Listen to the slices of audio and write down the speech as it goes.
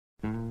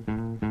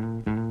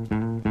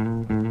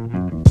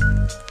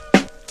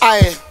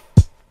Aye.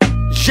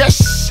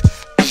 Yes,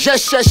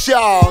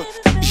 y'all.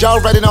 Y'all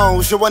already know,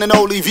 it's your one and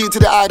only V to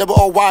the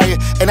I-double-O-Y.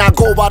 And I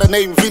go by the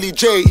name Billy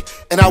J.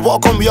 And I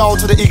welcome y'all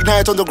to the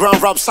Ignite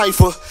Underground Rap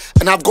Cypher.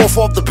 And I've got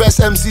 4 of the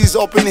best MCs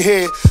up in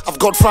here. I've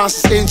got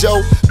Francis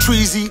Angel,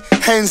 Trezzy,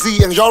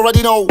 Hanzy, and y'all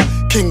already know,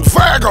 King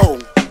Virgo.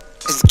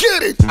 Let's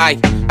get it. I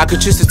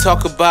could choose to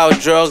talk about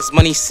drugs,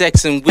 money,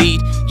 sex, and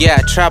weed. Yeah,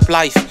 trap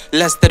life,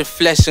 less than the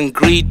flesh and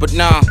greed. But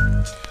nah,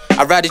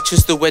 I'd rather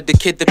choose to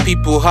educate the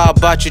people. How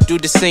about you do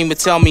the same and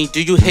tell me,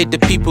 do you hate the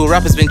people?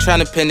 Rappers been trying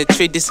to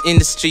penetrate this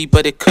industry,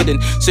 but they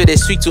couldn't. So they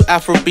switch to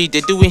Afrobeat,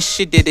 they're doing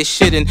shit that they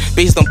shouldn't.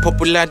 Based on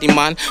popular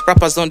demand,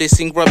 rappers on they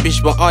sing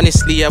rubbish. But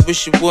honestly, I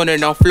wish you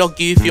wouldn't. I'll flog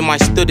you if you're my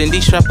student.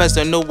 These rappers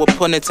are no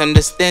opponents.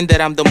 Understand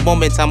that I'm the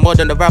moment. I'm more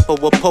than a rapper,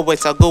 we're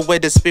poets. I go where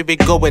the spirit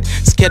goeth.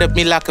 Scared of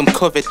me like I'm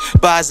covered.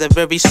 Bars are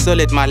very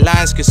solid, my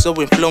lines get so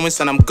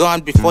influenced, and I'm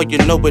gone before you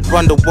know it.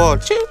 Run the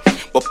world,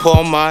 but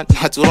poor man,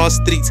 not to run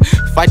streets.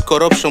 Fight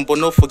corruption, but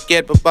no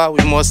forget about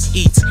we must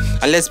eat.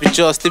 And let's be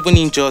just, even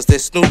in just,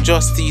 there's no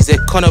justice.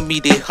 Economy,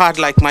 they hard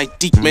like my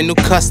dick, man, no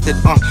custard.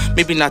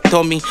 Maybe not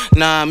Tommy,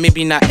 nah,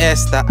 maybe not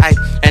Esther.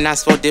 And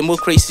as for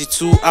democracy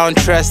too, I don't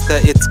trust her.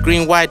 It's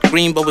green, white,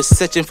 green, but we're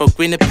searching for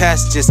greener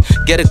pastures.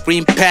 Get a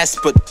green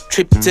passport,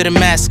 trip to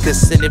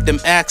Damascus, and if them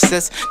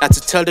access, not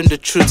to tell them the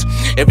truth.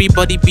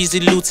 Everybody busy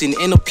looting,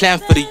 ain't no plan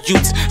for the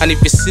youth. And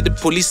if you see the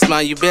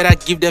policeman, you better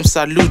give them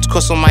salute.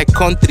 Cause on my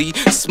country,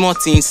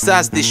 smarty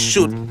inside they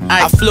shoot.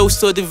 I flow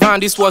so divine,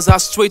 this was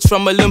out straight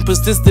from Olympus.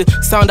 This the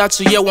sound that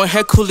you hear when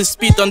Hercules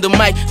spit on the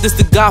mic. This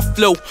the God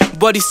flow,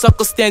 body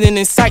sucker standing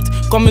in sight,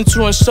 coming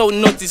through on show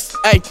notice.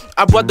 Ay,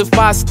 I brought the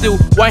fire still,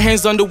 white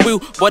hands on the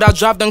wheel, but I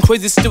drive them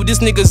crazy still. These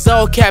niggas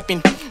all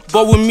capping,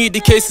 but with me the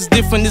case is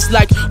different. It's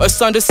like a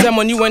Sunday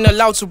sermon, you ain't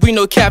allowed to bring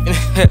no capping.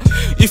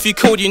 If you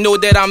cold, you know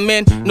that I'm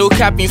man, no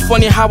capping.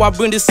 Funny how I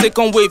bring the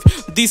second wave,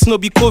 this no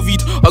be COVID.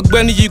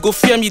 Ogbeni, you go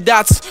fear me,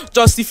 that's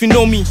just if you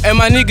know me. And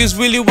my niggas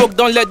really work,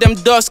 don't let them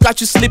dust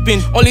catch you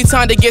slipping. Only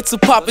time they get to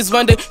pop is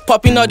when they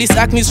popping all these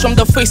acnes from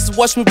the faces.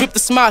 Watch me rip the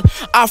smile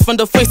out from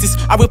the faces,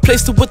 I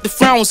replaced it with the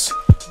frowns.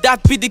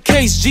 That be the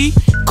case, G.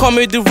 Call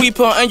me the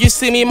Reaper, and you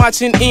see me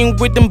marching in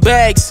with them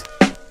bags.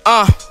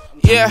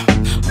 Yeah,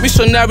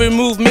 missionary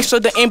move, make sure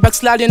the aim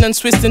backsliding and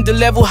twisting. The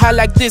level high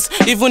like this,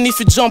 even if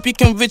you jump, you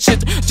can reach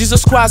it.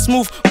 Jesus Christ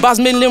move,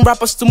 Barz million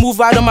rappers to move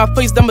out of my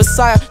face, the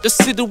Messiah.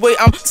 Just see the way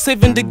I'm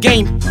saving the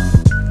game.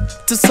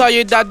 To tell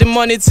you that the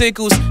money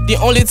tickles. The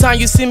only time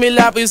you see me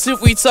laugh is if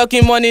we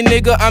talking money,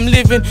 nigga. I'm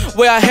living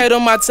way ahead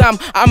of my time.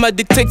 I'm a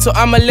dictator,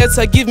 I'm a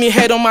letter, give me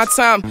head on my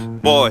time.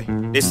 Boy,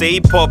 they say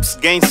hip-hop's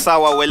getting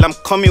sour, well I'm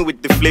coming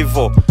with the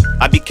flavor.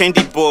 I be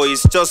candy boy,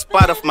 it's just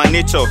part of my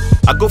nature.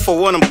 I go for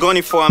what I'm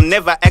gunning for, I'm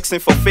never asking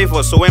for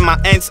favors. So when my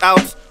end's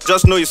out,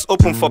 just know it's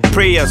open for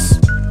prayers.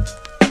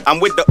 I'm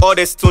with the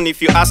oldest tune if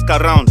you ask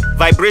around.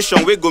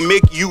 Vibration we go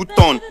make you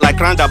turn like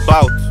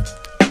roundabout.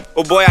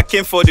 Oh boy, I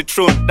came for the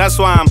throne. That's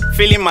why I'm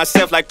feeling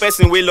myself like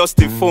person we lost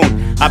the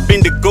phone. I've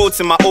been the GOAT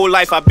in my whole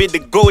life, I've been the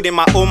gold in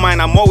my own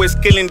mind. I'm always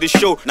killing the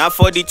show. Now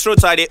for the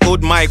truth, I the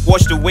old mic.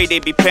 Watch the way they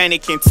be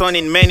panicking,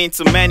 turning men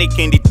into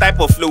mannequin. The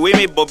type of flow we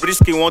make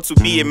Bobrisky want to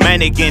be a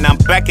man again. I'm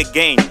back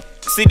again.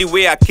 See the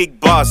way I kick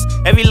bars.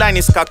 Every line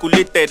is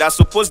calculated, I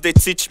suppose they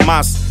teach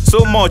maths.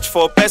 So much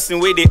for a person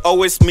where they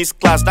always miss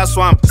class. That's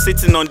why I'm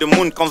sitting on the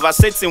moon,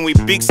 conversating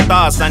with big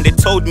stars. And they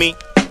told me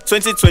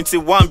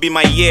 2021 be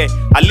my year.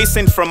 I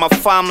listen from a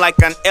farm like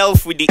an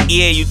elf with the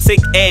ear. You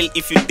take L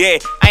if you dare,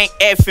 I ain't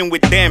effing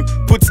with them.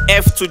 Put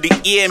F to the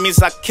ear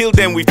means I kill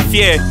them with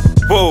fear.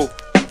 Whoa,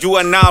 you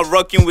are now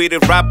rocking with a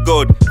rap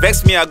god.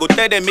 Vex me, I go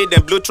tell them, make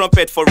them blow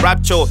trumpet for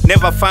rapture.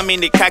 Never farming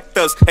the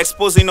cactus,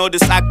 exposing all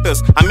these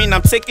actors. I mean,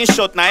 I'm taking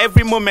shot now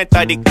every moment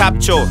I they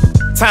capture.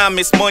 Time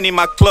is money,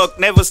 my clock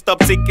never stop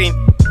ticking.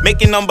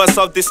 Making numbers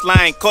of this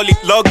line, call it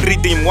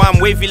logarithm.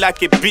 One wavy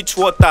like a beach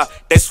water.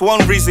 That's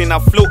one reason I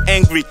flow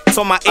angry.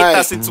 So my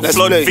haters into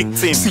flood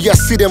victims. See, I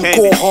see them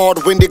go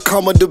hard when they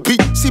come on the beat.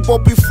 See, but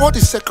before the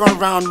second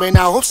round, man,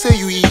 I hope say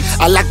you eat.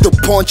 I like the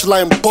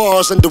punchline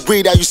bars and the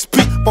way that you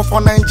speak. But for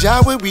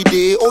Nigeria where we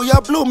dey, oh yeah,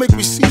 blow make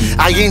me see.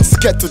 I ain't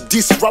scared to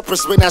diss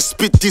rappers when I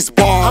spit these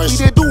bars.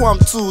 Happy they do I'm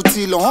too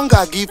till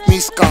hunger give me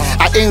scar.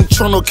 I ain't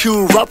tryna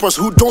kill rappers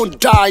who don't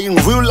die in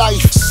real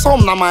life.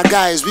 Some na my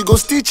guys, we go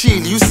still chill,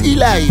 you see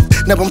life.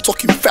 Never I'm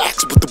talking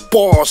facts, but the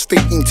bars stay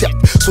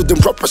intact. So them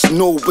rappers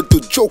know, but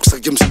the jokes I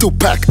am still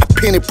pack. I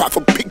paint it back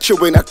for picture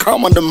when I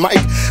come on the mic.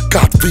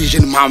 God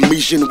vision, my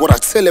mission, what I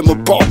tell them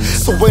about.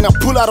 So when I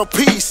pull out a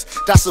piece,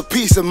 that's a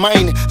piece of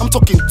mine. I'm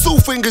talking 2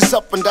 fingers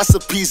up and that's a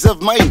piece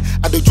of mine.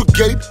 And did you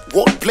get it?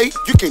 Wordplay,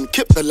 you can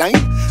keep the line.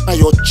 Now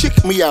your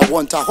chick me I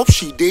want, I hope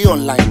she day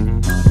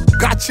online.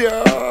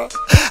 Gotcha.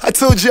 I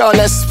told y'all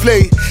let's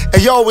play.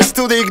 And y'all we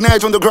still the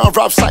Ignite Underground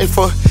Rap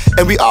Cypher.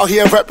 And we out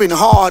here rapping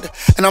hard.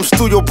 And I'm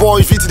still your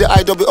boy V to the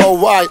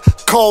I-double-O-Y.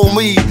 Call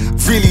me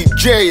Billy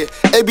J.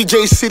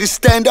 ABJ City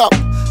stand up.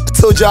 I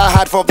told y'all I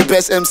had 4 of the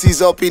best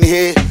MCs up in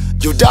here.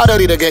 You doubted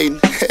it again.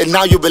 And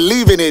now you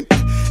believe in it.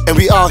 And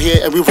we out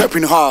here and we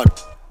rapping hard.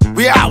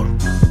 We out.